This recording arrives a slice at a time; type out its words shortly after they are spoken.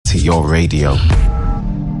to your radio.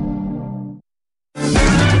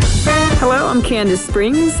 Hello, I'm Candice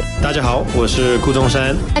Springs. 大家好，我是顾中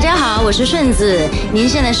山。大家好，我是顺子。您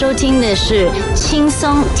现在收听的是轻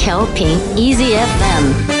松调频 Easy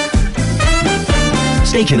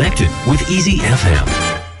FM。Stay connected with Easy FM.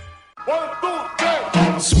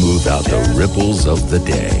 Smooth out the ripples of the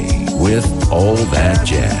day with all that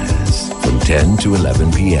jazz from 10 to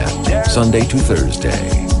 11 p.m. Sunday to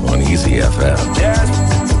Thursday on Easy FM.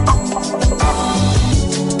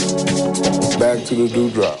 Back to the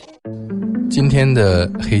dewdrop. 今天的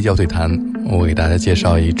黑胶对谈，我给大家介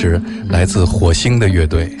绍一支来自火星的乐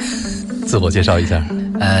队，自我介绍一下。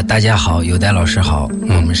大家好，有代老师好，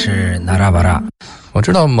我们是纳拉巴拉。我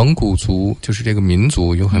知道蒙古族就是这个民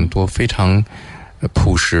族有很多非常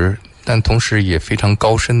朴实，但同时也非常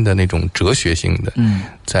高深的那种哲学性的，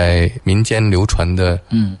在民间流传的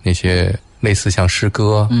那些类似像诗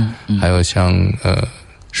歌，还有像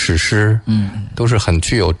史诗，都是很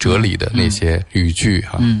具有哲理的那些语句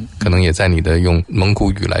哈，可能也在你的用蒙古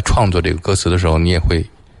语来创作这个歌词的时候，你也会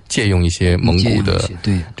借用一些蒙古的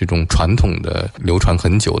这种传统的流传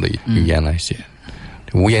很久的语言来写。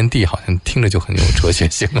无言地好像听着就很有哲学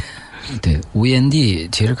性。对，无言地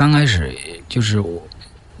其实刚开始就是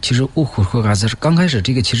其实乌库克嘎斯刚开始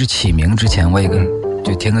这个其实起名之前，我也跟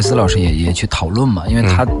就田克斯老师也去讨论嘛，因为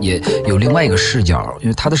他也有另外一个视角，因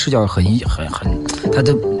为他的视角很他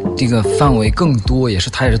的这个范围更多，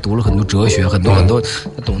他也是读了很多哲学，很多他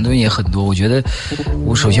懂的东西也很多。我觉得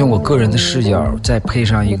首先我个人的视角，再配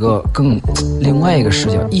上一个另外一个视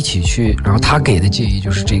角一起去，然后他给的建议就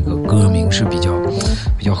是这个歌名是比较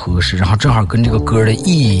合适，然后正好跟这个歌的意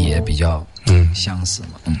义也比较相似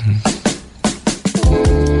嘛。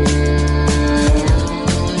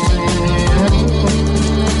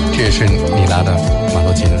这也是你拉的马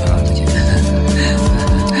头琴啊。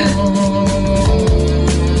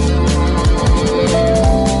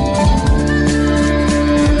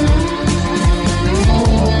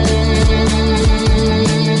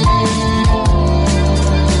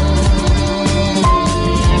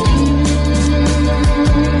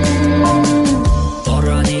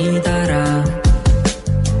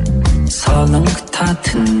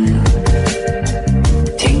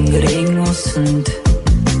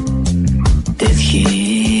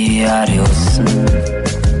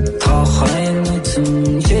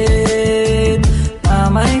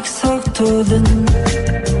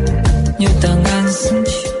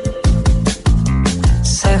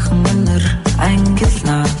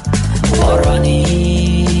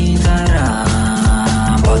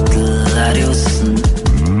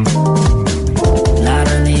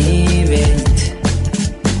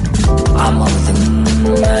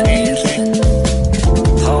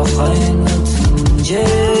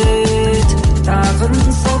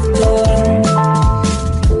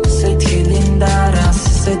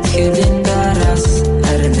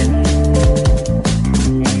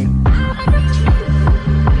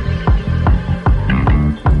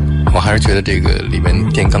还是觉得这个里面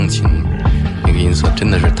电钢琴那个音色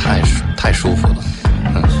真的是太舒服了。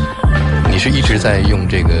你是一直在用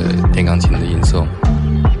这个电钢琴的音色吗？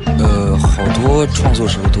好多创作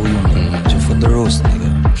时候都用就 Fender Rose 那个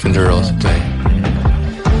Fender Rose， 对，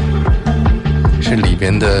是里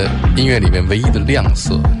边的音乐里面唯一的亮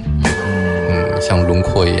色，像轮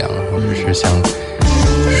廓一样，或者是像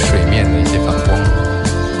水面的一些反光。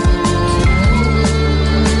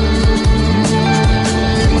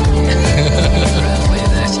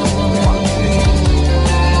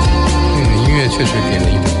确实给了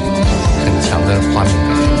一种很强的画面感。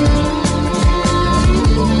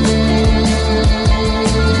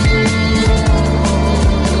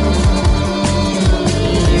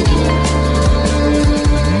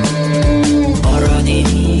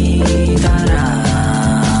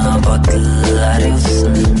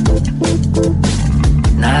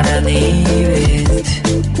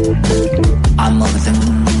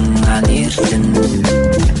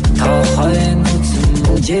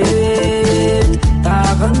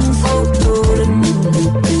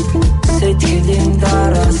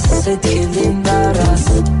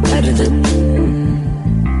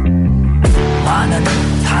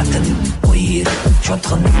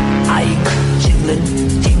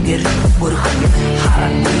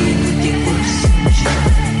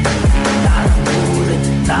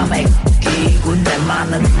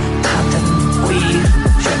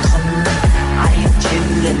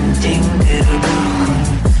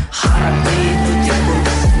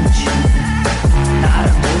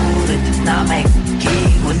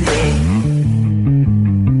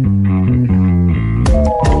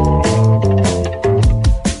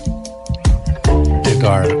这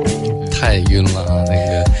段太晕了啊！那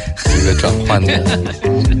个转换的，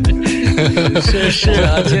是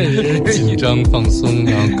啊，确实紧张放松，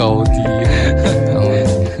然后高低，然后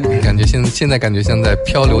感觉现在感觉像在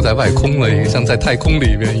漂流在外空了，一个像在太空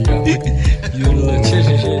里边一样。晕了，确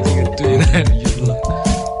实是这个对的，晕了。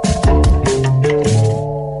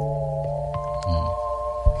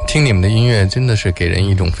听你们的音乐真的是给人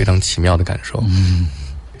一种非常奇妙的感受。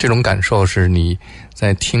这种感受是你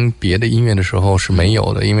在听别的音乐的时候是没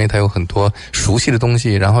有的，因为它有很多熟悉的东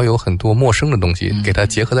西，然后有很多陌生的东西，给它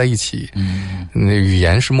结合在一起。语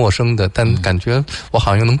言是陌生的，但感觉我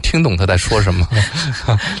好像能听懂他在说什么，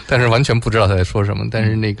但是完全不知道他在说什么。但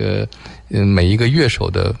是那个每一个乐手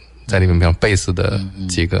的在里面，比方贝斯的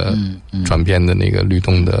几个转变的那个律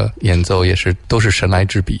动的演奏也是都是神来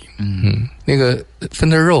之笔。那个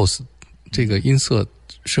Fender Rose 这个音色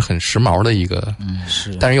是很时髦的一个，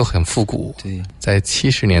是，但是又很复古。对，在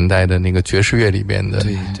70年代的那个爵士乐里边的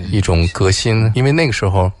一种革新，因为那个时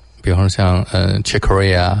候，比方说像Chick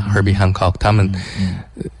Corea、Herbie Hancock 他们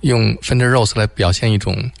用 Fender Rose 来表现一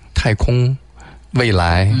种太空、未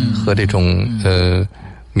来和这种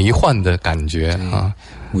迷幻的感觉啊。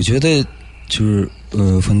我觉得就是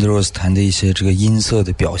Fender Rose 弹的一些这个音色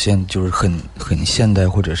的表现，就是很现代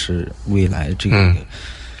或者是未来这个。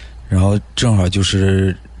然后正好就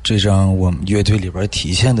是这张我们乐队里边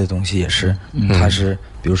体现的东西也是，它是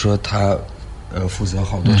比如说他负责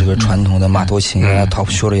好多这个传统的马头琴啊、top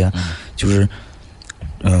short 呀，就是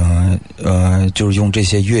就是用这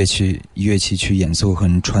些乐器去演奏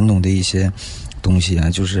很传统的一些东西啊，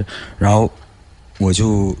就是然后我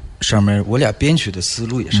就上面我俩编曲的思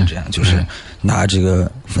路也是这样，就是拿这个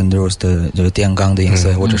Fender Rose 的这个电钢的音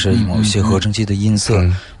色，或者是某一些合成器的音色，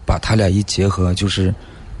把它俩一结合，就是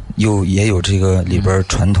也有这个里边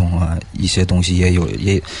传统啊一些东西，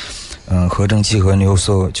也合成器和牛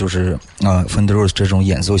奏，就是Fender Rose 这种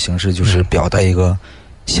演奏形式，就是表达一个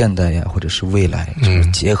现代呀或者是未来就是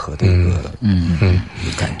结合的一个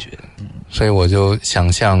感觉。所以我就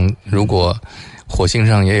想象，如果火星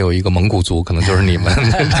上也有一个蒙古族，可能就是你们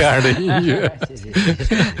这样的音乐。谢谢。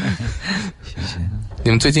你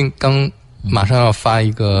们最近马上要发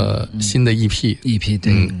一个新的 EP，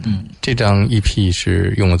 对，这张 EP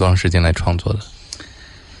是用了多长时间来创作的？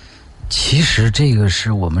其实这个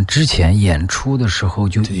是我们之前演出的时候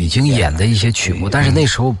就已经演的一些曲目，但是那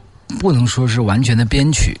时候不能说是完全的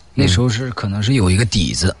编曲，那时候是可能是有一个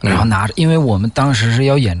底子，然后拿着，因为我们当时是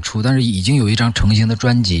要演出，但是已经有一张成型的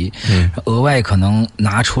专辑，额外可能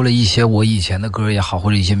拿出了一些我以前的歌也好，或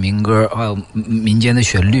者一些民歌，还有民间的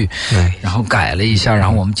旋律，然后改了一下，然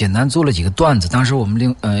后我们简单做了几个段子。当时我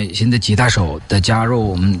们新的吉他手的加入，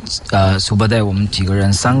我们苏伯代我们几个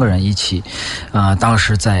人3个人一起，当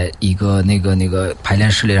时在一个那个排练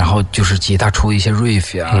室里，然后就是吉他出一些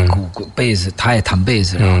riff 啊，鼓贝斯，他也弹贝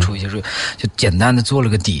斯，然后出一些 riff，就简单的做了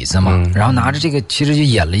个底子嘛，然后拿着这个其实就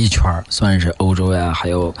演了一圈，算是欧洲呀，还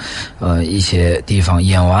有一些地方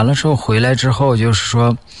演完了之后回来之后，就是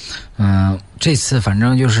说这次反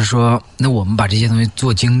正就是说，那我们把这些东西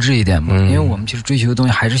做精致一点嘛，因为我们其实追求的东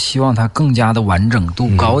西还是希望它更加的完整度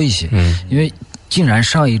高一些，因为竟然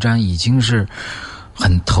上一站已经是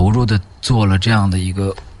很投入的做了这样的一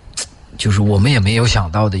个，就是我们也没有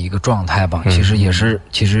想到的一个状态吧。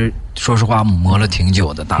其实说实话磨了挺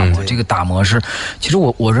久的打磨，这个打磨是，其实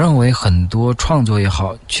我认为很多创作也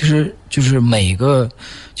好，其实就是每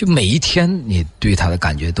一天你对它的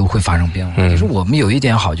感觉都会发生变化。其实我们有一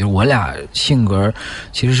点好，就是我俩性格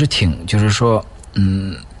其实是挺，就是说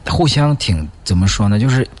互相挺怎么说呢，就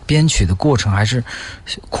是编曲的过程还是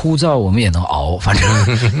枯燥，我们也能熬，反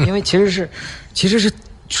正因为其实是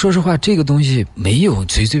说实话，这个东西没有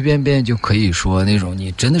随随便便就可以说那种，你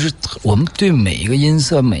真的是我们对每一个音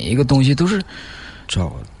色每一个东西都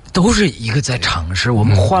是一个在尝试，我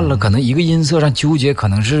们换了可能一个音色上纠结可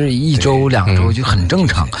能是1周2周就很正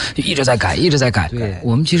常，就一直在改。对，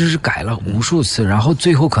我们其实是改了无数次，然后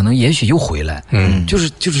最后可能也许又回来，就是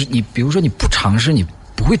你比如说你不尝试你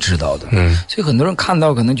不会知道的，所以很多人看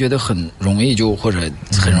到可能觉得很容易或者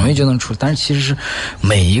很容易就能出，但是其实是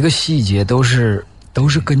每一个细节都是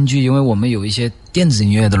根据，因为我们有一些电子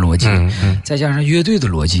音乐的逻辑，再加上乐队的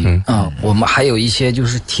逻辑我们还有一些就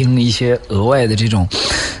是听一些额外的这种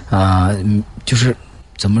就是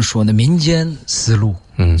怎么说呢，民间思路，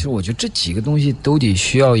就是我觉得这几个东西都得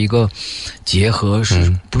需要一个结合，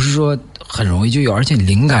不是说很容易就有，而且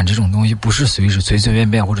灵感这种东西不是随随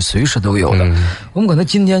便或者随时都有的，我们可能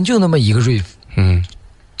今天就那么一个 riff，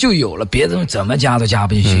就有了，别的怎么加都加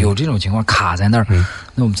不进去，有这种情况卡在那儿，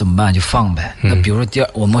那我们怎么办？就放呗。那比如说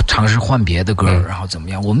我们尝试换别的歌，然后怎么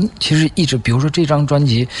样？我们其实一直，比如说这张专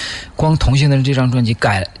辑，光同性的这张专辑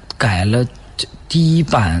改了第一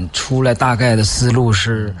版出来大概的思路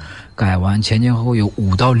是改完前后有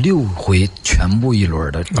5到6回全部一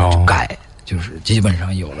轮的改。就是基本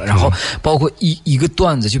上有了，然后包括一个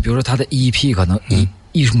段子，就比如说他的 EP 可能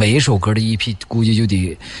每一首歌的 EP 估计就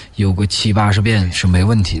得有个70-80遍是没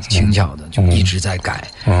问题的，轻巧的就一直在改。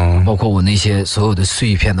包括我那些所有的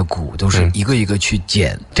碎片的鼓都是一个一个去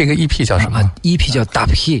剪。这个 EP 叫什么？EP 叫大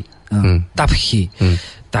屁，大屁，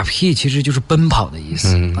大屁其实就是奔跑的意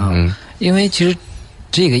思因为其实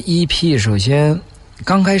这个 EP 首先。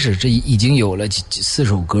刚开始这已经有了4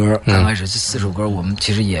首歌，刚开始这4首歌我们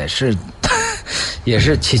其实也是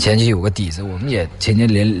前期有个底子，我们也前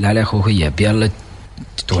年来回也编了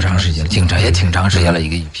多长时间了，挺长时间了一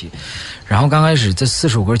个 EP。然后刚开始这4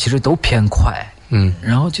首歌其实都偏快，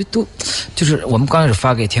然后就是我们刚开始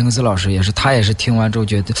发给天克斯老师，他也是听完之后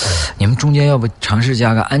觉得你们中间要不尝试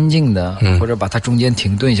加个安静的，或者把它中间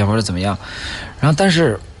停顿一下或者怎么样，然后但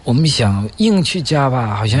是。我们想硬去加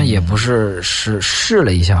吧，好像也不是试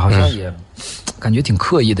了一下，好像也感觉挺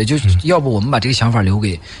刻意的，就要不我们把这个想法留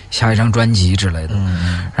给下一张专辑之类的。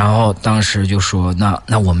然后当时就说，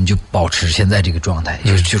那我们就保持现在这个状态，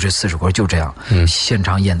就这4首歌就这样，现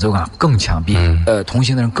场演奏感更强，比同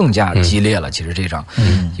行的人更加激烈了。其实这张，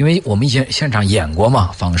因为我们以前现场演过嘛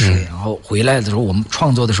方式，然后回来的时候我们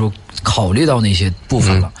创作的时候考虑到那些部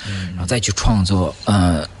分了，然后再去创作，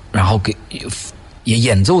然后也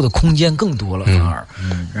演奏的空间更多了，反而，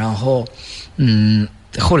然后，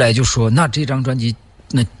后来就说，那这张专辑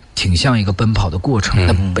那挺像一个奔跑的过程。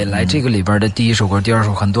那本来这个里边的第1首歌、第2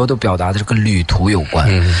首很多都表达的是跟旅途有关，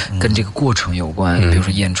跟这个过程有关，比如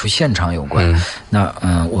说演出现场有关。那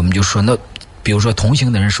我们就说，那比如说同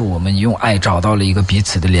行的人是我们用爱找到了一个彼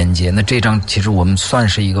此的连接。那这张其实我们算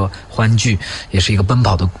是一个欢聚，也是一个奔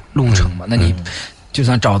跑的路程嘛。那你。就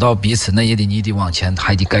算找到彼此，那你得往前，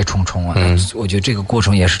还得该冲啊！我觉得这个过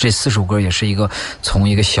程也是这4首歌，也是一个从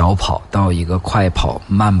一个小跑到一个快跑、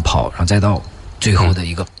慢跑，然后再到最后的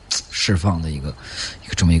一个释放的一个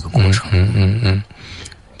这么一个过程。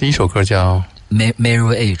第1首歌叫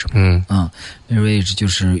Mirror Age， Mirror Age 就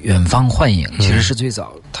是远方幻影，其实是最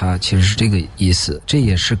早，它其实是这个意思，这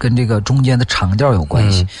也是跟这个中间的长调有关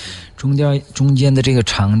系，中间的这个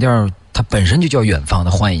长调。它本身就叫远方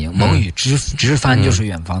的幻影，蒙语直翻就是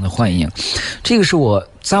远方的幻影。这个是我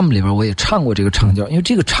Zam里边我也唱过这个长调，因为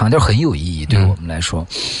这个长调很有意义，对我们来说。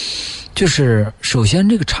就是首先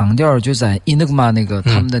这个长调就在 Enigma 那个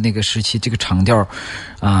他们的那个时期，这个长调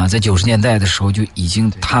在90年代的时候就已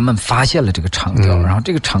经他们发现了这个长调，然后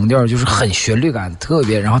这个长调就是很旋律感特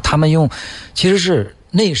别，然后他们其实是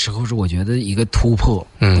那时候是我觉得一个突破，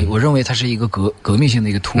我认为它是一个革命性的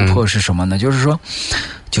一个突破是什么呢？就是说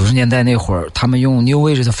90年代那会儿他们用 New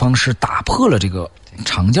Age 的方式打破了这个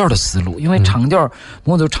长调的思路，因为长调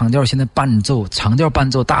摩托长调现在长调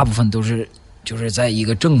伴奏大部分都是就是在一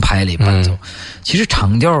个正拍里伴奏，其实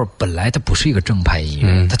长调本来它不是一个正拍音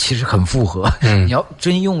乐，它其实很复合。你要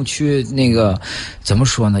真用去那个怎么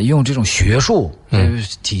说呢？用这种学术，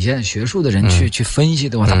体现学术的人去分析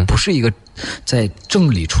的话，它不是一个在正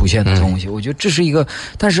里出现的东西。我觉得这是一个，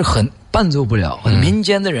但是很伴奏不了，民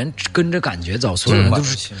间的人跟着感觉走，所有人都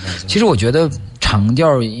是。其实我觉得长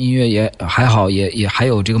调音乐也还好，也还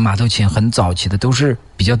有这个马头琴很早期的都是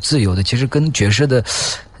比较自由的，其实跟爵士的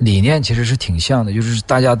理念其实是挺像的，就是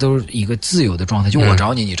大家都是一个自由的状态，就我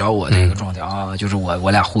找你，你找我的一个状态啊，就是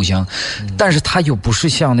我俩互相，但是他又不是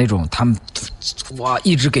像那种他们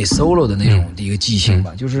一直给 solo 的那种一个即兴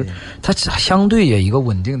吧，就是他相对也一个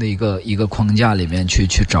稳定的一个框架里面去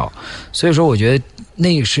找，所以说我觉得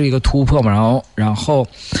那是一个突破嘛，然后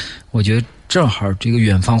我觉得正好这个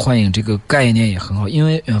远方幻影这个概念也很好，因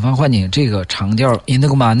为远方幻影这个长调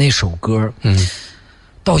Enigma 那首歌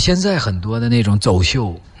到现在很多的那种走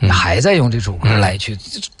秀还在用这首歌来去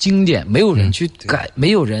经典，没有人去改，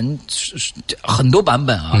没有人很多版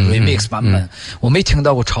本remix 版本我没听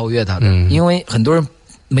到过超越它的，因为很多人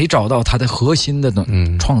没找到它的核心的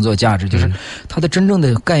创作价值，就是它的真正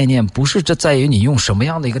的概念不是这在于你用什么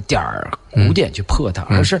样的一个鼓点去破它，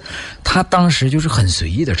而是他当时就是很随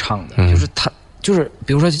意的唱的，就是他就是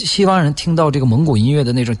比如说西方人听到这个蒙古音乐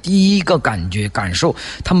的那种第一个感受，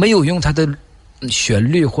他没有用他的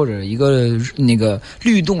旋律或者一个那个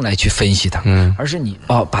律动来去分析它，而是你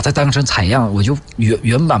把它当成采样，我就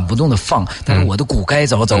原版不动的放，但是我的鼓该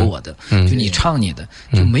走我的，就你唱你的，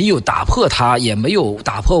就没有打破它，也没有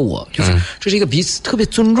打破我，就是这是一个彼此特别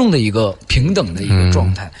尊重的一个平等的一个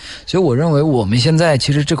状态。所以我认为我们现在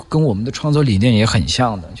其实这个跟我们的创作理念也很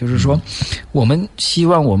像的，就是说我们希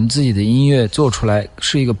望我们自己的音乐做出来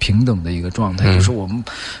是一个平等的一个状态，就是我们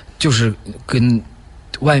就是跟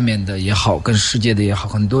外面的也好，跟世界的也好，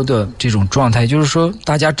很多的这种状态，就是说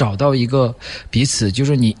大家找到一个彼此，就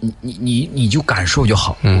是你就感受就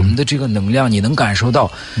好，我们的这个能量你能感受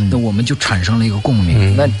到，那我们就产生了一个共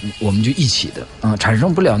鸣，那我们就一起的产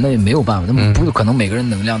生不了那也没有办法，那不可能每个人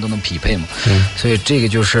能量都能匹配嘛，所以这个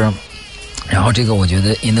就是，然后这个我觉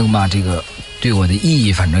得 Enigma 这个对我的意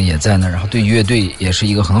义反正也在那，然后对乐队也是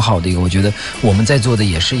一个很好的一个，我觉得我们在做的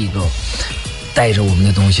也是一个带着我们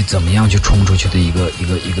的东西怎么样去冲出去的一个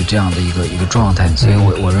这样的一个状态，所以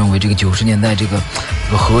我认为这个90年代这个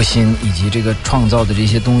核心以及这个创造的这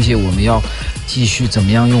些东西，我们要继续怎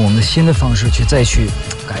么样用我们的新的方式去再去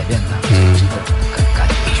改变它，这个感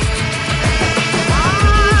觉。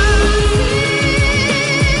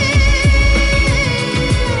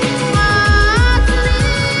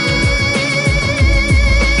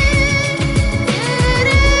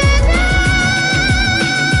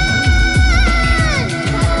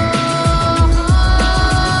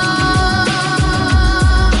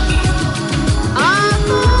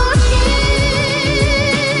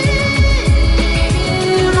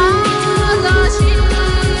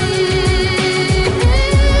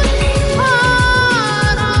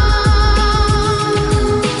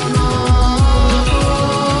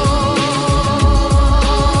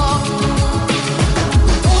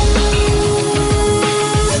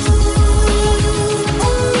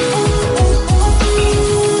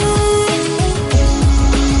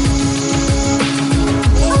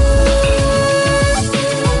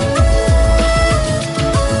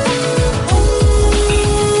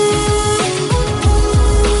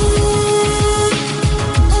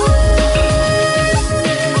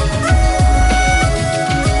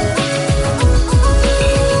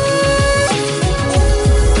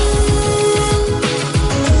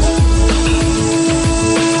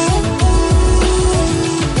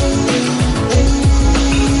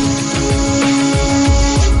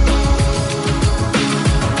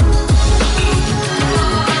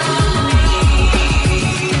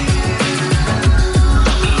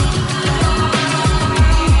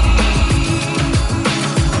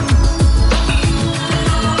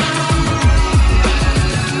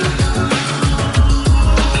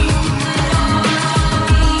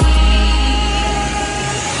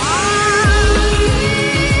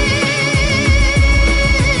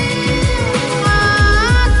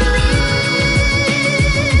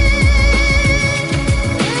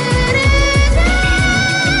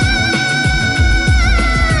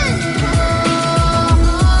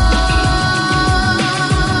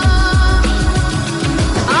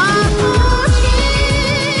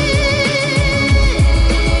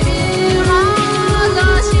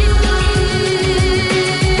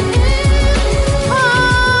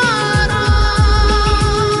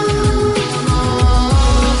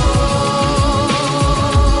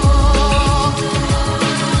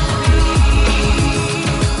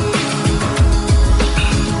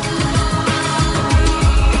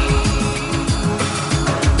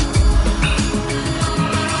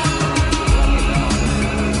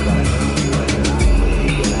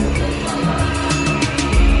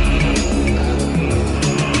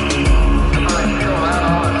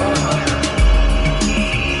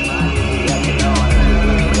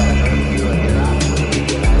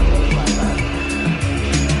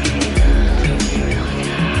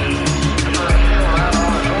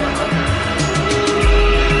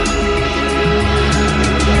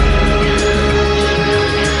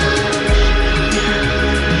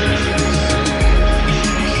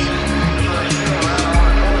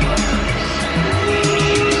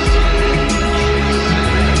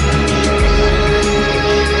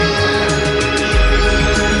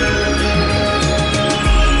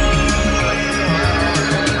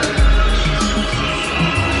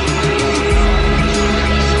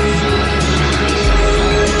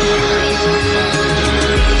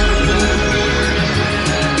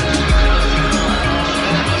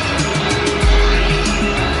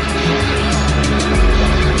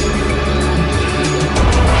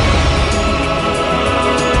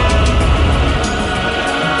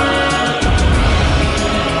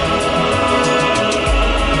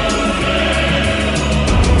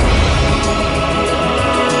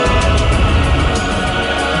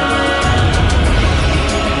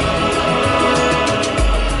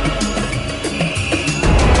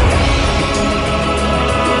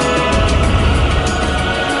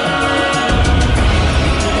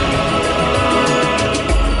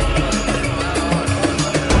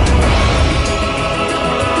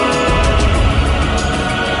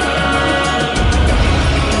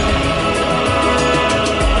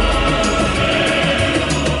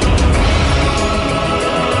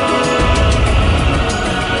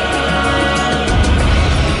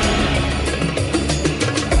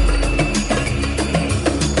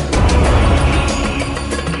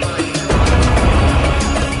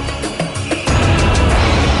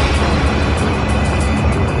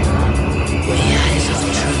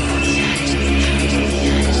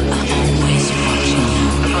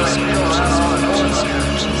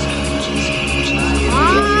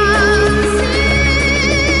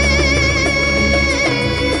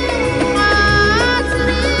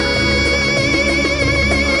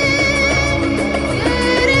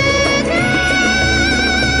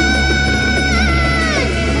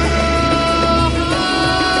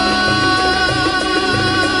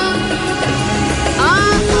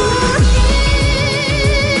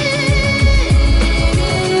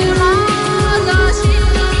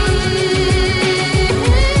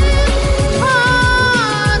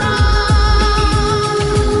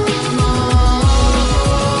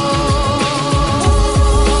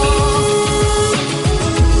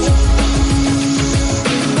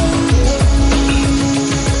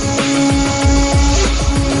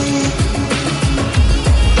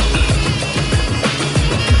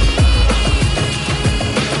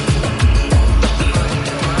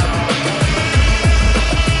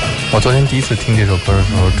我昨天第一次听这首歌的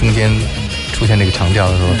时候，中间出现这个长调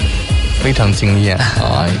的时候，非常惊艳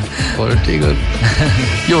啊！我说这个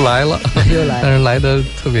又来了，又来了，但是来的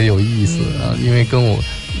特别有意思啊，因为跟我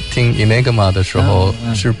听 Enigma 的时候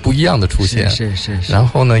是不一样的出现，是。然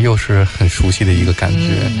后呢，又是很熟悉的一个感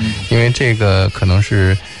觉，因为这个可能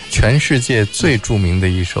是全世界最著名的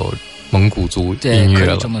一首蒙古族音乐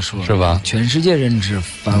了，这么说是吧？全世界认知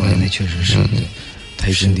范围内确实是，对，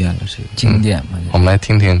太经典了，这个经典嘛。我们来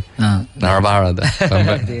听听纳尔巴尔的版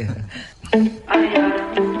本。对。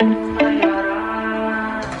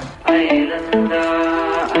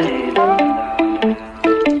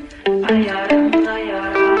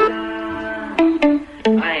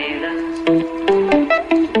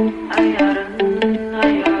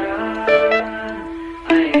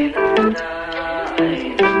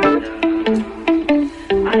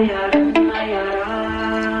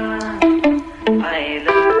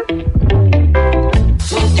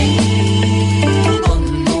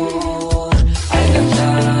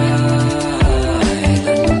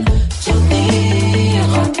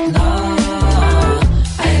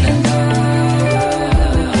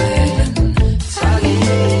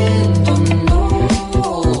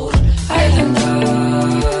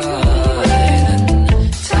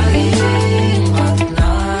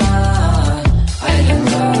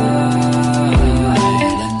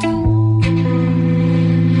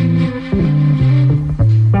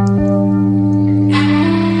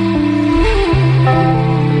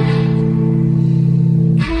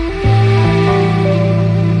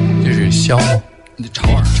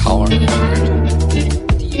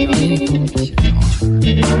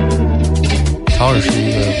潮耳是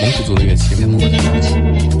一个蒙古族的乐器，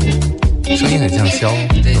声音很像箫，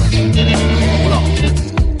对，古老。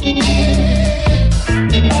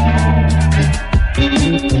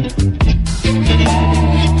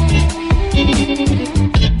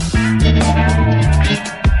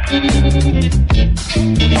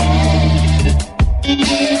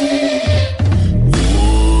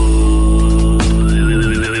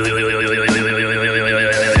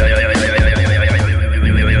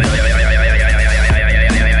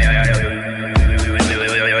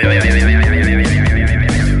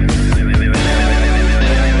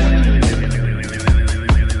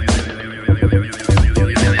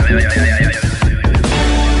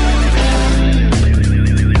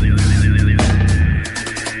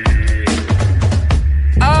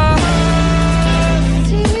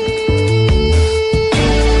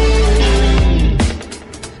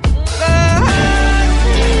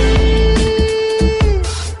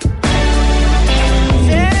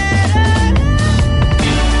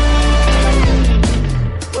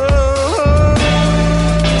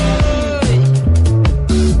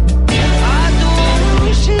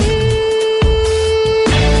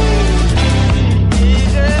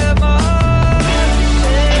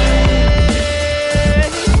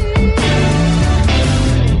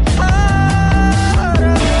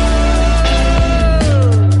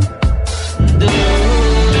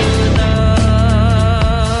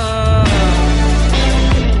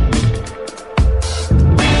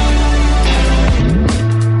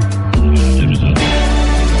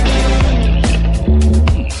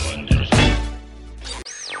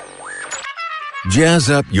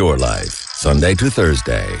Jazz up your life, Sunday to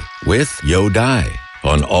Thursday, with Yo Dai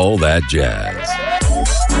on All That Jazz.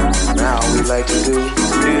 Now we like to do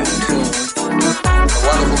new tune, a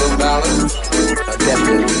wonderful little ballad, a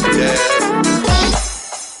definitely jazz.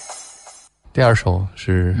 第二首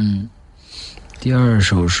是第二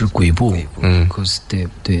首是鬼步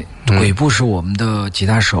对，鬼步是我们的吉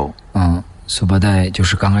他手苏巴代，就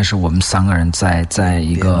是刚开始我们三个人在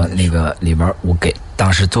一个那个里边，我给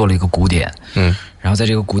当时做了一个鼓点，然后在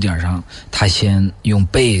这个鼓点上，他先用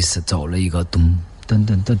贝斯走了一个咚噔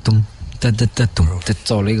噔噔咚噔噔噔咚，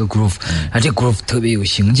走了一个 groove， 这 groove 特别有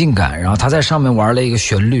行进感，然后他在上面玩了一个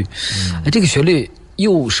旋律，这个旋律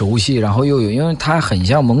又熟悉，然后又有，因为它很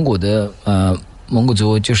像蒙古的蒙古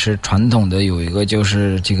族就是传统的有一个就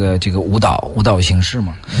是这个舞蹈形式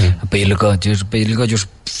嘛，贝勒哥就是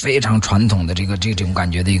非常传统的这种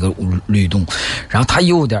感觉的一个律动，然后它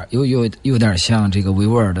有点像这个维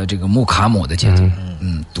吾尔的这个木卡姆的节奏，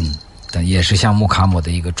咚，但也是像木卡姆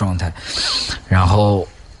的一个状态，然后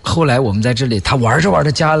后来我们在这里，他玩着玩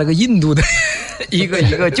着加了个印度的一个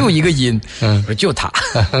音，就他，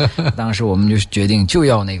当时我们就决定就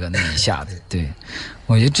要那一下子，对。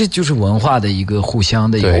我觉得这就是文化的一个互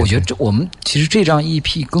相的一个，我觉得我们其实这张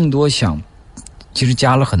EP 更多其实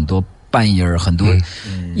加了很多半音儿，很多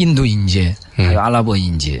印度音阶，还有阿拉伯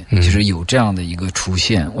音阶，就是有这样的一个出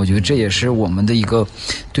现。我觉得这也是我们的一个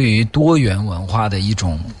对于多元文化的一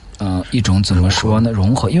种一种怎么说呢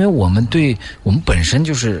融合，因为我们本身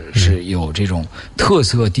是有这种特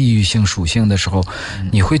色地域性属性的时候，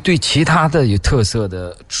你会对其他的有特色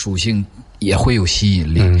的属性也会有吸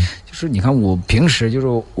引力。就是你看我平时就是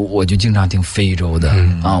我就经常听非洲的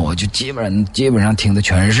我就基本上听的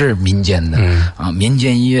全是民间的民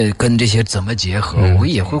间音乐跟这些怎么结合，我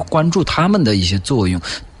也会关注他们的一些作用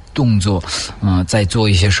动作在做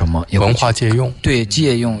一些什么，也文化借用，对，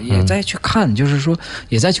借用也在去看，就是说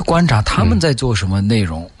也在去观察他们在做什么内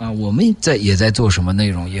容我们也在做什么内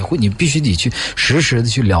容，也会你必须得去实时的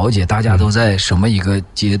去了解大家都在什么一个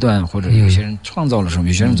阶段，或者有些人创造了什么，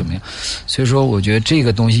有些人怎么样。所以说我觉得这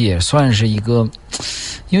个东西也算是一个，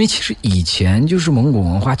因为其实以前就是蒙古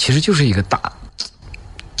文化其实就是一个大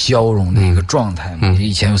交融的一个状态嘛，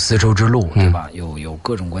以前有丝绸之路，对吧？有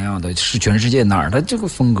各种各样的，是全世界哪儿的这个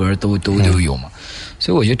风格都有嘛。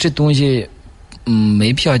所以我觉得这东西，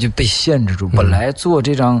没必要就被限制住。本来做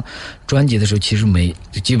这张专辑的时候，其实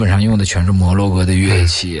基本上用的全是摩洛哥的乐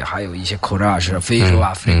器，还有一些口扎是非洲、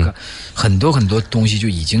阿非克，很多很多东西就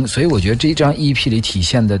已经。所以我觉得这张 EP 里体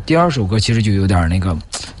现的第二首歌，其实就有点那个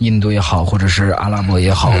印度也好，或者是阿拉伯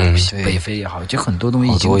也好，北非也好，就很多东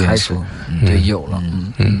西已经开始有了。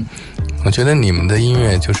我觉得你们的音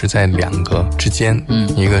乐就是在两个之间，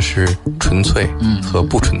一个是纯粹和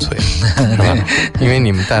不纯粹，是吧？因为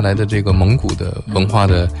你们带来的这个蒙古的文化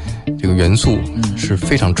的这个元素是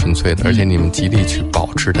非常纯粹的，而且你们极力去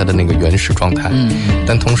保持它的那个原始状态，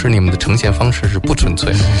但同时你们的呈现方式是不纯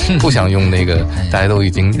粹，不想用那个大家都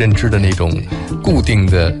已经认知的那种固定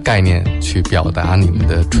的概念去表达你们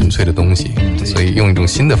的纯粹的东西，所以用一种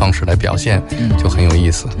新的方式来表现就很有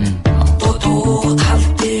意思。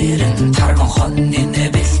Targan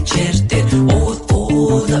xonnini bilcherdir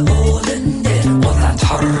Oda olendir Olan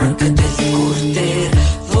targıdır kurdir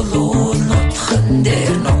Lulu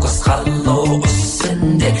nutxındir Nokus xallo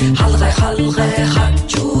ussindir Halgay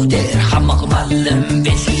haccudir Hamag mallim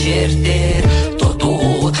bilcherdir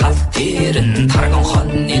Dodu taltirin Targan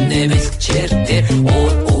xonnini bilcherdir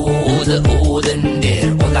Oda olendir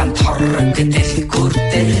Olan targıdır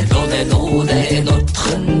kurdir Lulu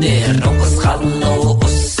nutxındir Nokus xallo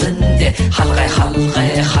Halgay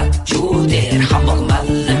haccudir Hamag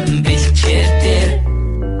mallim bilcherdir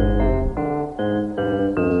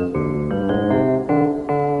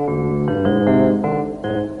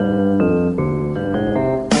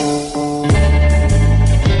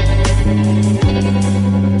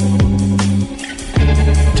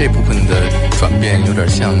这部分的转变有点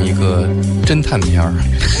像一个侦探片儿，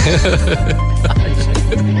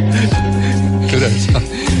有点像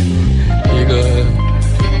一个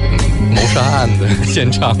谋杀案的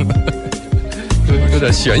现场，有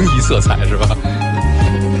点悬疑色彩，是吧？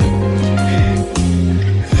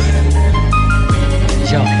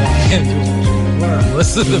像画面就是福尔摩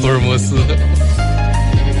斯的福尔摩斯。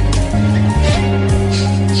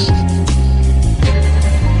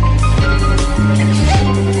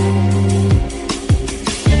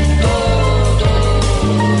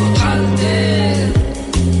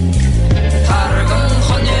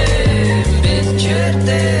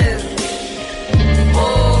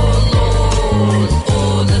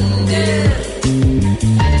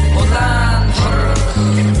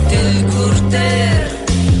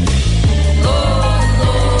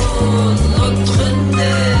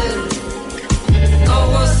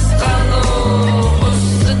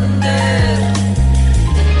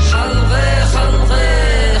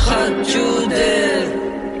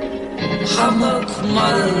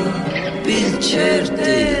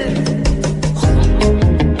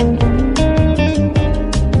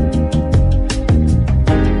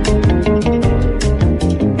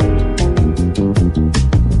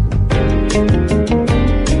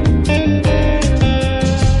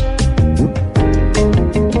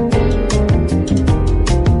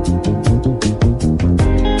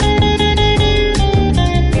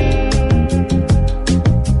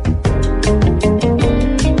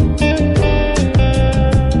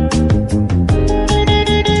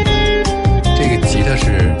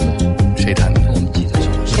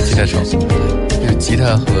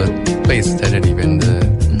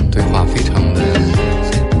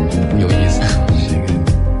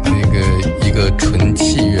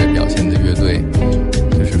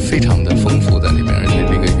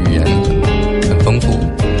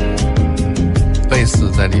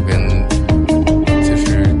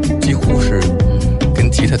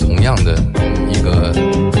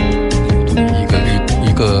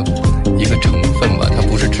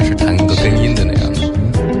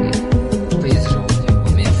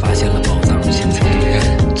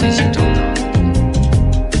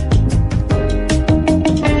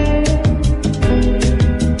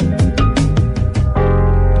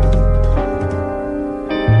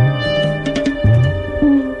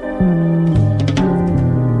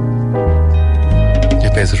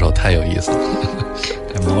贝斯手太有意思了，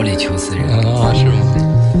毛里求斯人啊，是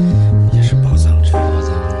吗？也是宝藏之宝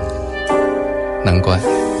藏，难怪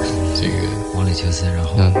这个毛里求斯。然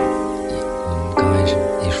后我们刚开始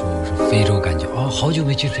一说非洲，感觉好久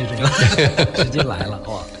没去非洲了，直接来了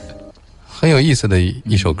哇，很有意思的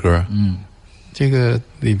一首歌。这个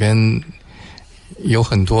里边有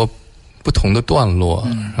很多不同的段落，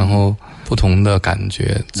然后不同的感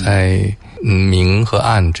觉在明和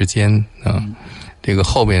暗之间啊。这个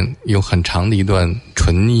后边有很长的一段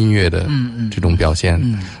纯音乐的这种表现，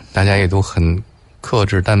大家也都很克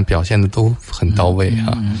制，但表现的都很到位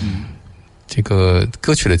啊。这个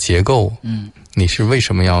歌曲的结构，你是为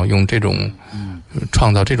什么要用这种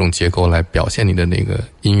创造这种结构来表现你的那个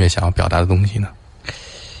音乐想要表达的东西呢？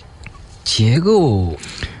结构，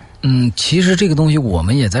其实这个东西我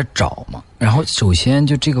们也在找嘛。然后首先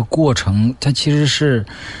就这个过程，它其实是，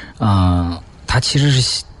它其实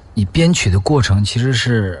是你编曲的过程，其实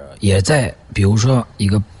是也在，比如说一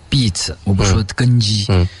个 beat， 我不说根基，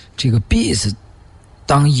这个 beat。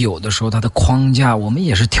当有的时候它的框架我们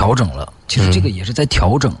也是调整了，其实这个也是在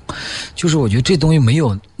调整，就是我觉得这东西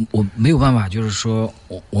我没有办法，就是说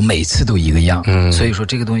我每次都一个样，所以说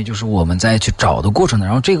这个东西就是我们在去找的过程的。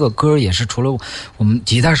然后这个歌也是除了我们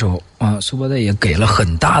吉他手苏伯的也给了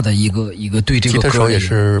很大的一个对这个歌，吉他手也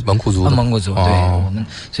是蒙古族的，蒙古族，对，我们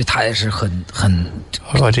所以他也是很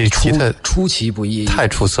这吉他出其不意，太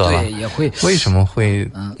出色了。对，也会为什么会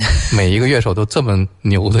每一个乐手都这么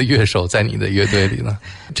牛的乐手在你的乐队里呢？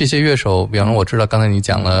这些乐手，比方说我知道刚才你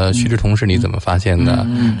讲了徐志同是你怎么发现的，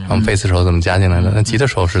然后贝斯手怎么加进来的，那吉他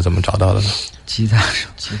手是怎么找到的呢？吉他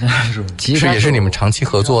手是也是你们长期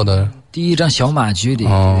合作的。第一张小马驹里，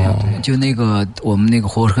就那个我们那个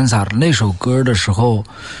火很洒那首歌的时候，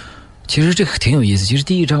其实这个挺有意思。其实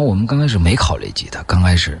第一张我们刚开始没考虑吉他，刚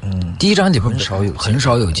开始，第一张里边很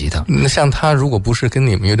少有吉他。那像他如果不是跟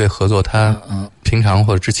你们乐队合作，他平常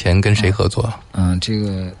或者之前跟谁合作？这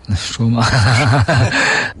个说嘛，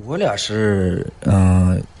我俩是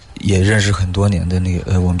也认识很多年的那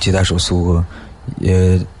个我们吉他手苏哥，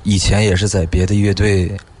以前也是在别的乐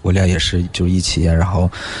队，我俩也是就一起，然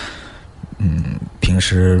后平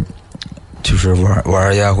时就是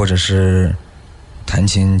玩呀，或者是弹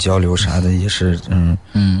琴交流啥的，也是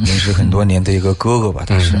认识很多年的一个哥哥吧，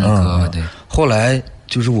他是对。后来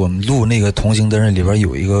就是我们录那个《同行的人》里边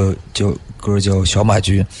有一个歌叫《小马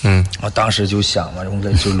驹》，我当时就想嘛，我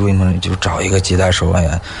们就录音棚就找一个吉他手，哎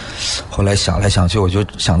呀，后来想来想去，我就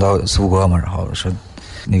想到苏哥嘛，然后说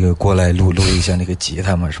那个过来录一下那个吉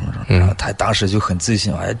他嘛，什么什么，然后他当时就很自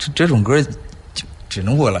信，哎，这种歌就只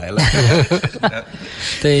能我来了，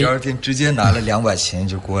对，第二天直接拿了2把琴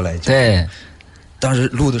就过来，对。当时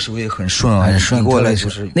录的时候也很顺啊，很顺过来就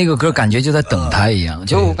是那个歌，感觉就在等他一样，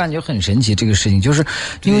就我感觉很神奇。这个事情就是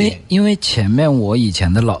因为前面我以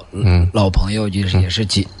前的老朋友就是也是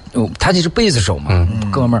他就是贝斯手嘛，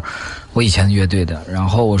哥们儿，我以前的乐队的。然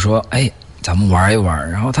后我说，哎，咱们玩一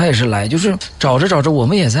玩。然后他也是来，就是找着，我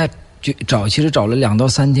们也在找，其实找了2到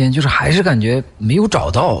3天，就是还是感觉没有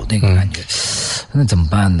找到那个感觉。那怎么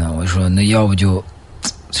办呢？我说，那要不就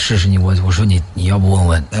试试你，我说你要不问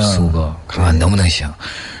问苏哥，看看能不能行。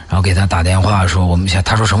然后给他打电话说我们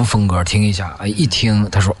他说什么风格听一下，哎，一听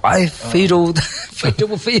他说哎非洲的这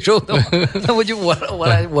不非洲的吗？那我就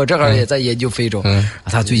我正好也在研究非洲。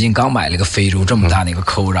他最近刚买了个非洲这么大那个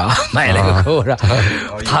扣上，买了个扣上。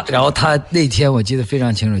然后他那天我记得非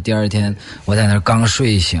常清楚，第二天我在那儿刚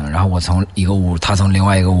睡醒，然后我从一个屋，他从另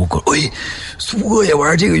外一个屋过来，喂，苏哥也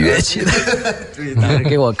玩这个乐器的，对，当时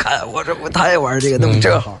给我看，我说他也玩这个，那么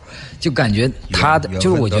正好。就感觉他的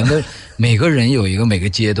就是我觉得每个人有一个每个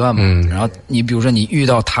阶段嘛，然后你比如说你遇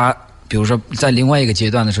到他，比如说在另外一个阶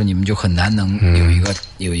段的时候，你们就很难能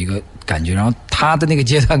有一个感觉，然后他的那个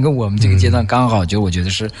阶段跟我们这个阶段刚好就我觉得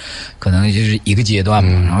是可能就是一个阶段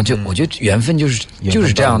嘛，然后就我觉得缘分就是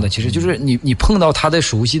这样的，其实就是你碰到他的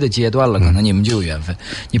熟悉的阶段了，可能你们就有缘分；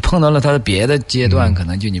你碰到了他的别的阶段，可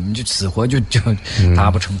能就你们就死活就达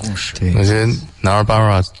不成共识。对，我觉得南尔巴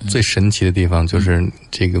拉最神奇的地方就是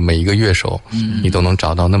这个每一个乐手，你都能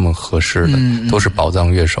找到那么合适的，都是宝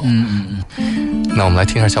藏乐手。那我们来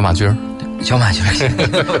听一下小马驹儿。小马驹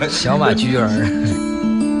儿，小马驹儿，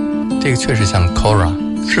这个确实像 Kora，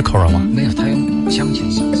 是 Kora 吗？没有，他用乡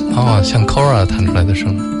琴。哦，像 Kora 弹出来的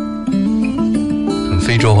声，很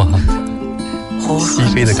非洲啊，西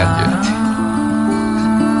非的感觉。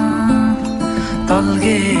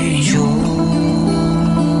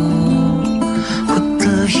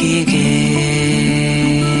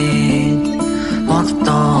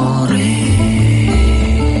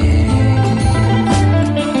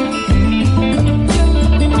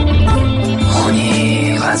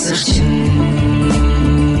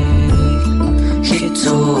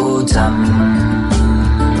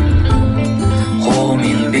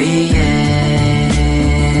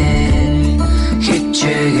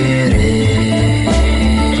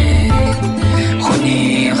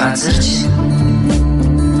 가지친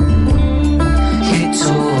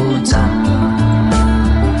희초장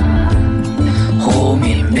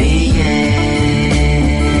호민비에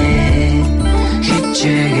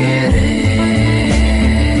희체게래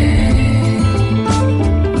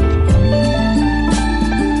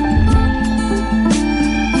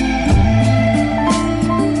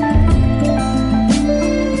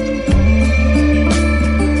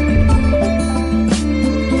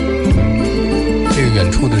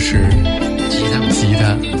是吉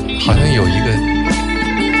他，好像有一个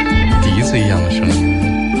笛子一样的声音。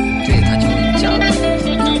对，它就加了。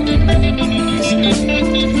神奇。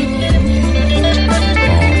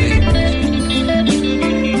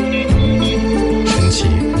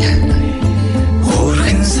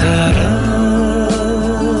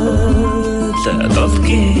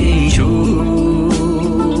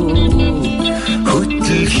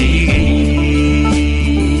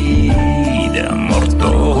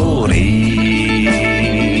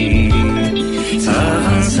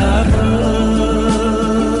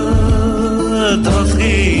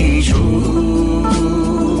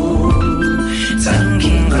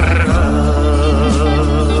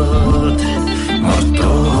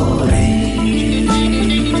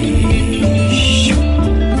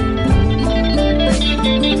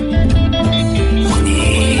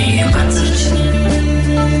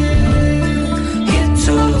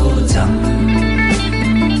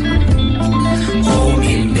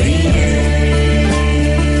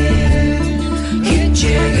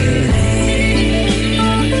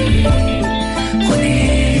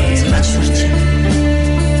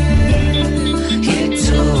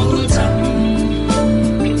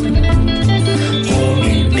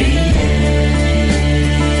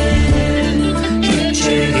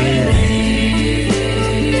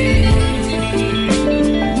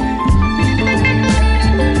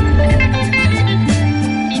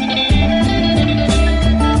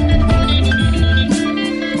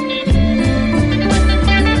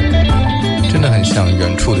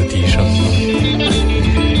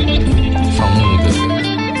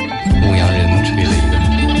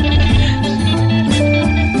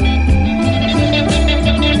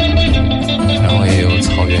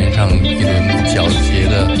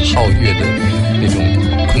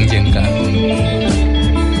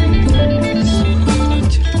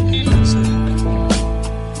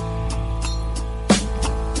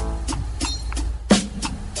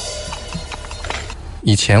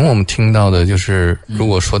以前我们听到的就是，如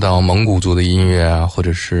果说到蒙古族的音乐啊，或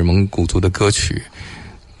者是蒙古族的歌曲，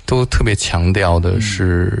都特别强调的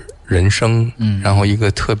是人声，然后一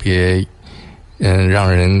个特别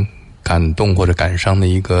让人感动或者感伤的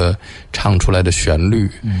一个唱出来的旋律，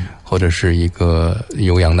或者是一个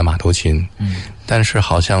悠扬的马头琴，但是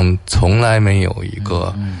好像从来没有一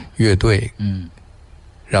个乐队，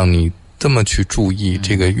让你这么去注意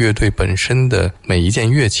这个乐队本身的每一件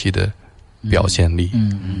乐器的表现力，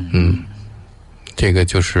这个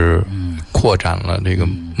就是扩展了这个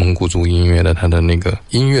蒙古族音乐的它的那个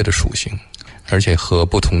音乐的属性，而且和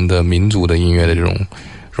不同的民族的音乐的这种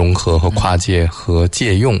融合和跨界和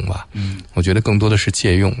借用吧。我觉得更多的是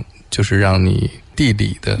借用，就是让你地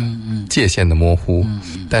理的界限的模糊，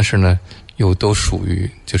但是呢，又都属于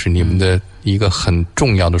就是你们的一个很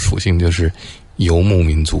重要的属性，就是游牧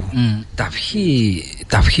民族。打屁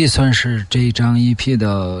算是这一张 EP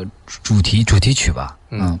的主题曲吧。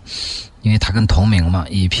因为它跟同名嘛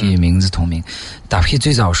，EP 名字同名。打屁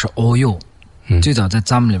最早是 OU，最早在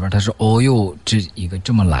咱们里边它是 OU 这一个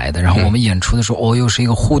这么来的。然后我们演出的时候 ，OU 是一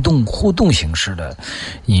个互动形式的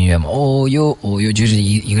音乐嘛，OU 就是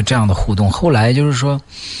一个这样的互动。后来就是说，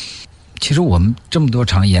其实我们这么多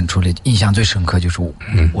场演出里，印象最深刻就是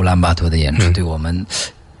乌兰巴托的演出，对我们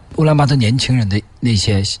乌兰巴托年轻人的那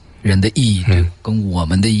些人的意义，对，跟我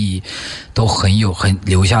们的意义都很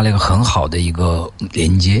留下了一个很好的一个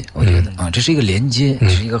连接，我觉得这是一个连接，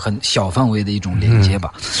是一个很小范围的一种连接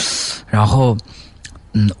吧。然后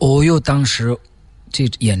OU当时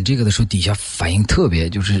演这个的时候，底下反应特别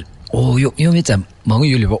就是OU，因为在蒙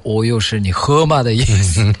语里边OU是你喝嘛的意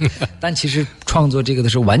思，但其实创作这个的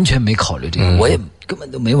时候完全没考虑这个，我也根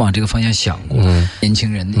本都没往这个方向想过。年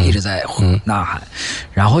轻人一直在呐喊，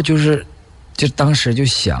然后就当时就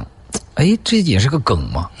想，这也是个梗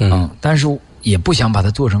嘛，但是也不想把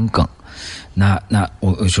它做成梗。那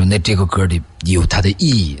我说，那这个歌里有它的意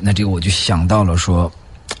义，那这个我就想到了说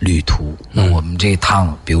旅途。那我们这一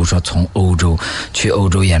趟，比如说从欧洲去欧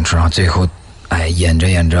洲演出，然后最后演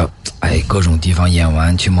着，各种地方演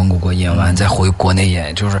完，去蒙古国演完，再回国内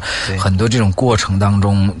演，就是很多这种过程当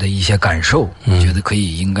中的一些感受，我觉得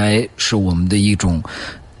应该是我们的一种，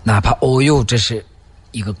哪怕OU这是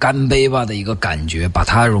一个干杯吧的一个感觉，把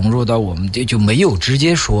它融入到我们就没有直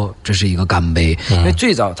接说这是一个干杯，因为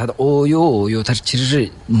最早它的哦哟哦哟，它其实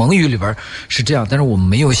是蒙语里边是这样，但是我们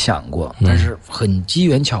没有想过，但是很机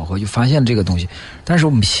缘巧合就发现这个东西，但是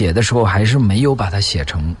我们写的时候还是没有把它写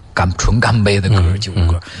成纯干杯的歌酒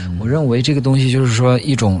歌。我认为这个东西就是说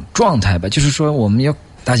一种状态吧，就是说我们要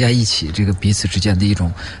大家一起这个彼此之间的一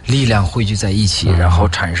种力量汇聚在一起，然后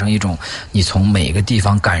产生一种你从每个地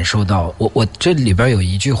方感受到我这里边有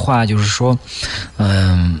一句话就是说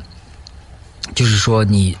就是说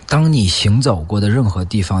当你行走过的任何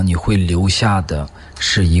地方，你会留下的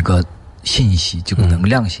是一个信息，这个能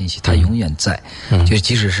量信息它永远在，就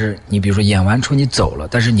即使是你比如说演完出你走了，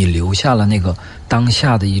但是你留下了那个当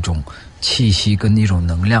下的一种气息跟那种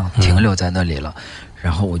能量停留在那里了。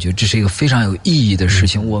然后我觉得这是一个非常有意义的事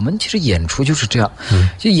情。我们其实演出就是这样，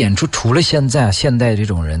就演出除了现代这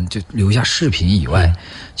种人就留下视频以外，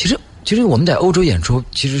其实我们在欧洲演出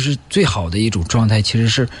其实是最好的一种状态，其实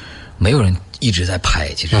是没有人一直在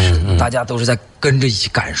拍，其实是大家都是在跟着一起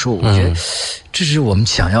感受。我觉得这是我们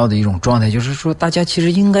想要的一种状态，就是说大家其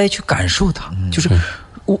实应该去感受它，就是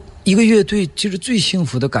一个乐队其实最幸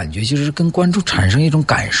福的感觉，其实是跟观众产生一种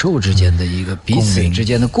感受之间的一个彼此之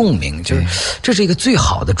间的共鸣，就是这是一个最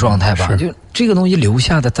好的状态吧。就这个东西留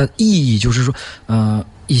下的它意义，就是说，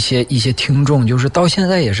一些听众就是到现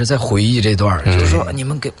在也是在回忆这段，就是说你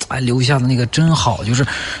们给留下的那个真好，就是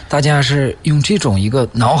大家是用这种一个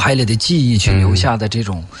脑海里的记忆去留下的这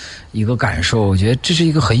种一个感受，我觉得这是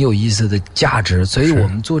一个很有意思的价值。所以我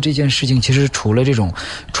们做这件事情，其实除了这种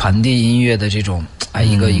传递音乐的这种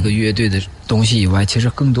一个乐队的东西以外，其实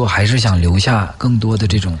更多还是想留下更多的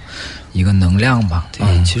这种一个能量吧。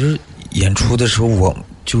对，其实演出的时候，我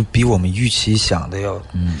就比我们预期想的要，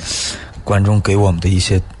观众给我们的一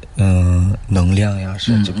些能量呀，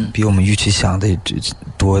甚至比我们预期想的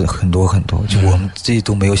多很多很多，就我们自己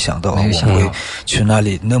都没有想到，我们会去那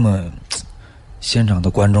里那么现场的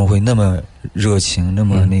观众会那么热情，那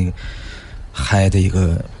么那个嗨的一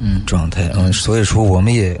个状态，所以说我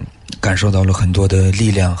们也感受到了很多的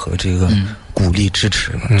力量和这个鼓励支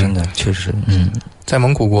持吧，真的确实。在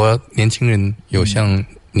蒙古国，年轻人有像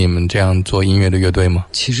你们这样做音乐的乐队吗？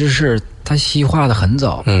其实是他西化的很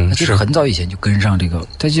早，他其实很早以前就跟上这个，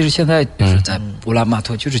他其实现在就是在乌兰巴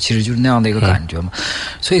托，其实就是那样的一个感觉嘛。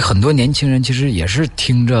所以很多年轻人其实也是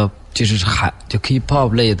听着。就是就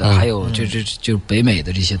K-pop 类的，还有就北美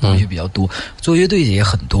的这些东西比较多，做乐队也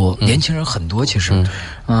很多，年轻人很多其实，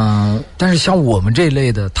但是像我们这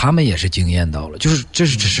类的，他们也是惊艳到了，就是这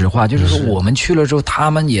是实话，就是说我们去了之后，他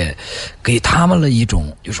们也给他们了一种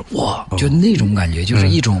就是哇，就那种感觉，就是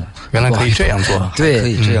一种原来可以这样做，对，可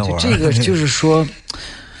以这样玩，这个就是说。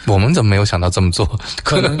我们怎么没有想到这么做？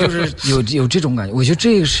可能就是有这种感觉，我觉得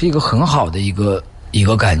这个是一个很好的一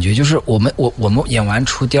个感觉，就是我们演完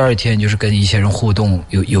出第二天，就是跟一些人互动，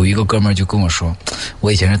有一个哥们儿就跟我说，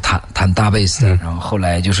我以前是弹大贝斯的，然后后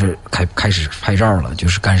来就是开始拍照了，就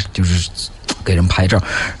是给人拍照，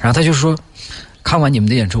然后他就说。看完你们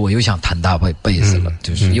的演出，我又想弹大贝斯了，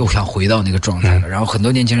就是又想回到那个状态了。然后很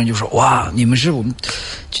多年轻人就说：“哇，你们是我们，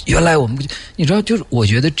原来我们，你知道，就是我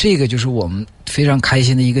觉得这个就是我们非常开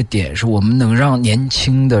心的一个点，是我们能让年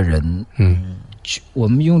轻的人，我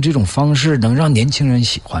们用这种方式能让年轻人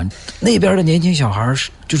喜欢。那边的年轻小孩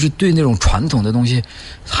就是对那种传统的东西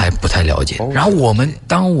还不太了解。然后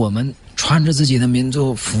当我们穿着自己的民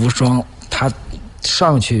族服装，他。”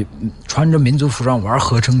上去穿着民族服装玩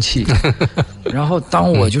合成器，然后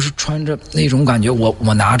当我就是穿着那种感觉，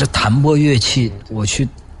我拿着弹拨乐器，我去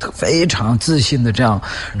非常自信的这样，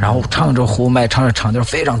然后唱着呼麦，唱着长调，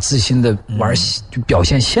非常自信的玩，就表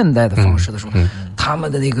现现代的方式的时候，他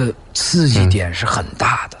们的那个刺激点是很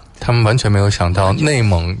大的。他们完全没有想到内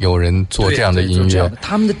蒙有人做这样的音乐，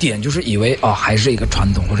他们的点就是以为还是一个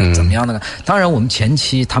传统或者怎么样的。当然我们前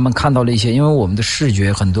期他们看到了一些，因为我们的视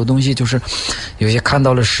觉很多东西就是有些看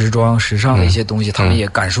到了时尚的一些东西，他们也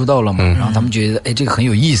感受到了嘛，然后他们觉得这个很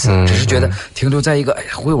有意思，只是觉得停留在一个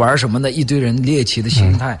会玩什么的一堆人猎奇的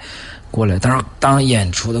心态过来。但是当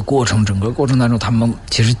演出的整个过程当中，他们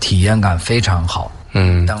其实体验感非常好。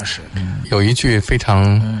当时有一句非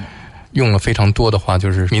常用了非常多的话，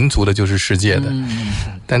就是民族的就是世界的，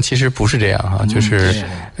但其实不是这样哈，就是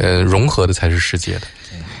融合的才是世界的。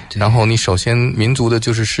然后你首先民族的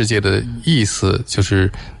就是世界的意思，就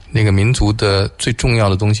是那个民族的最重要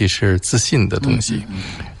的东西是自信的东西，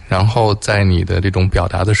然后在你的这种表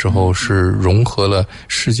达的时候是融合了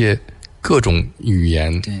世界各种语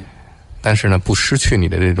言，但是呢不失去你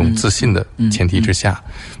的这种自信的前提之下，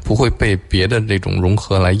不会被别的这种融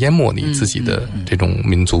合来淹没你自己的这种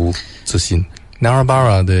民族自信。Nara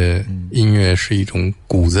Bara 的音乐是一种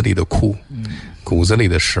骨子里的酷骨子里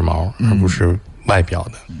的时髦，而不是外表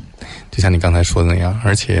的。就像你刚才说的那样，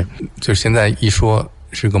而且就现在一说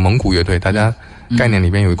是个蒙古乐队，大家概念里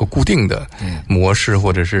边有一个固定的模式，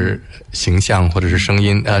或者是形象，或者是声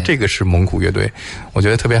音这个是蒙古乐队。我觉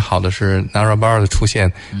得特别好的是 Nara Bar 的出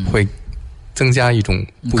现会增加一种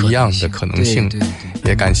不一样的可能性。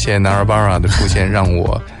也感谢 Nara Bar 的出现，让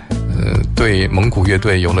我对蒙古乐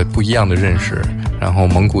队有了不一样的认识，然后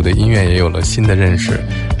蒙古的音乐也有了新的认识。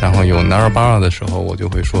然后有 Nara Bar 的时候，我就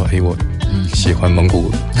会说，我喜欢蒙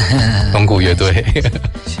古乐队，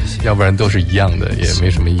要不然都是一样的，也没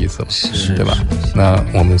什么意思了，对吧？那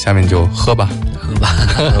我们下面就喝吧。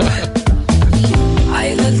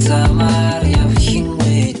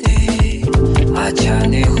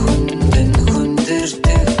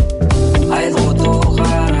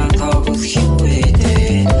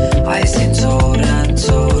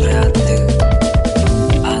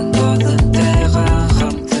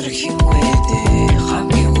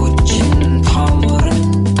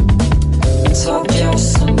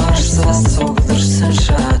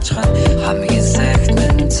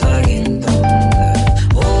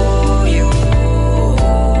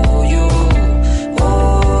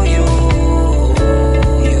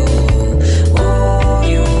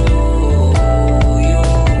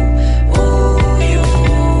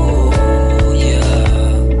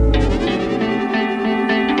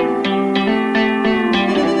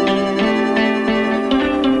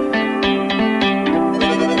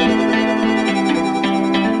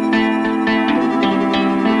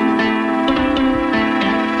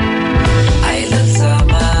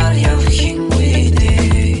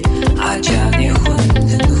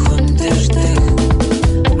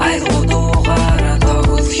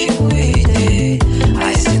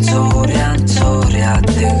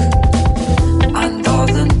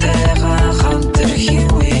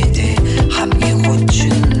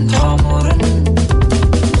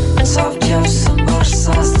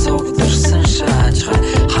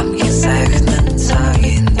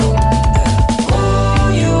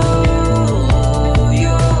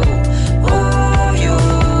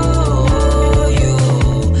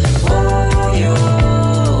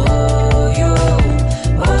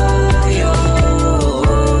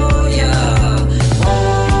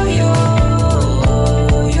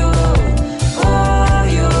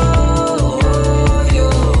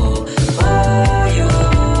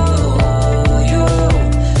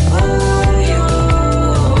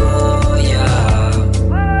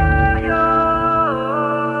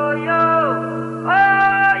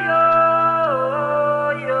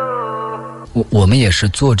我们也是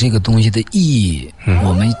做这个东西的意义，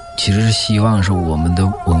我们其实是希望是我们的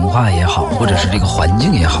文化也好，或者是这个环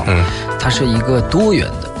境也好，它是一个多元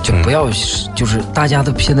的，就不要就是大家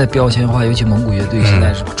的现在标签化，尤其蒙古乐队现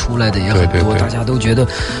在出来的也很多，大家都觉得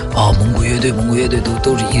蒙古乐队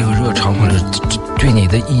都是一个热潮，或者对你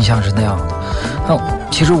的印象是那样的。那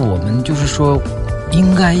其实我们就是说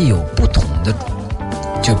应该有不同的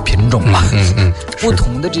就品种吧，不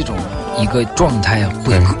同的这种一个状态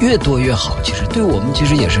会越多越好，其实对我们其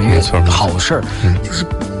实也是越好事儿。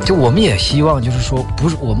就我们也希望就是说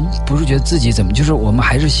我们不是觉得自己怎么，就是我们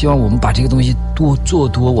还是希望我们把这个东西做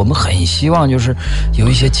多，我们很希望就是有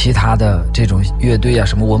一些其他的这种乐队啊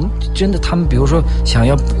什么，我们真的他们比如说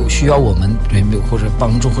需要我们或者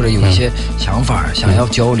帮助，或者有一些想法想要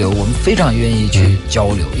交流，我们非常愿意去交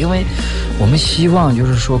流，因为我们希望就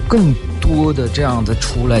是说更多的这样的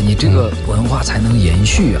出来，你这个文化才能延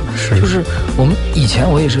续啊。就是我们以前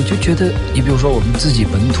我也是就觉得，你比如说我们自己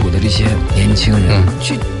本土的这些年轻人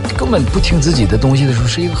去根本不听自己的东西的时候，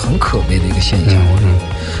是一个很可悲的一个现象。我认为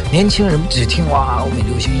年轻人只听欧美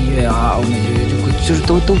流行音乐啊，欧美就是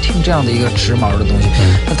都听这样的一个时髦的东西，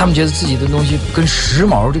那他们觉得自己的东西跟时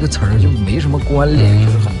髦这个词儿就没什么关联，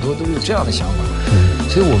就是很多都有这样的想法。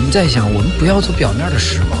所以我们在想，我们不要做表面的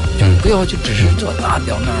时髦，就不要就只是做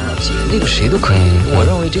表面啊，那个谁都可以。我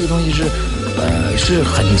认为这个东西是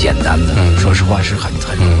很简单的，说实话是很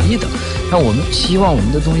容易的。那我们希望我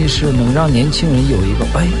们的东西是能让年轻人有一个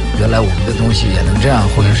原来我们的东西也能这样，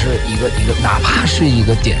或者是一个哪怕是一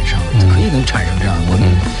个点上可以能产生这样，我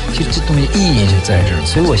们其实这东西意义就在这儿。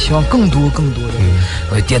所以我希望更多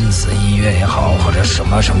的电子音乐也好，或者什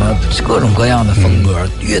么各种各样的风格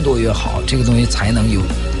越多越好，这个东西才能有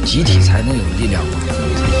集体，才能有力量。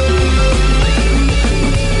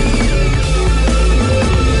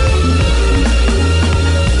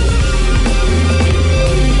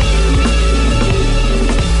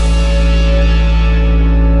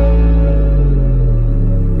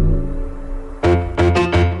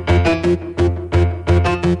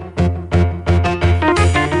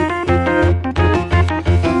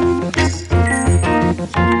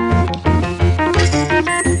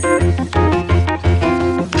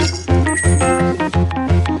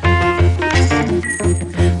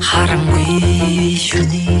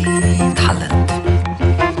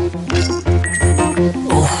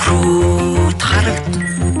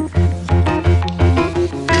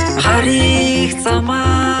их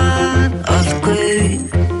zaman olгүй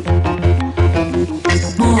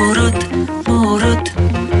мурд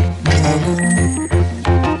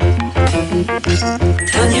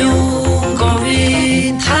таны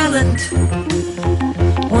говийн talent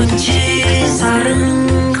унчи саран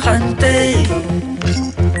хантай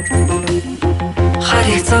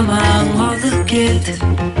харих zaman олгод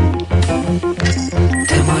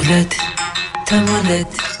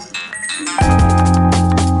Tamulet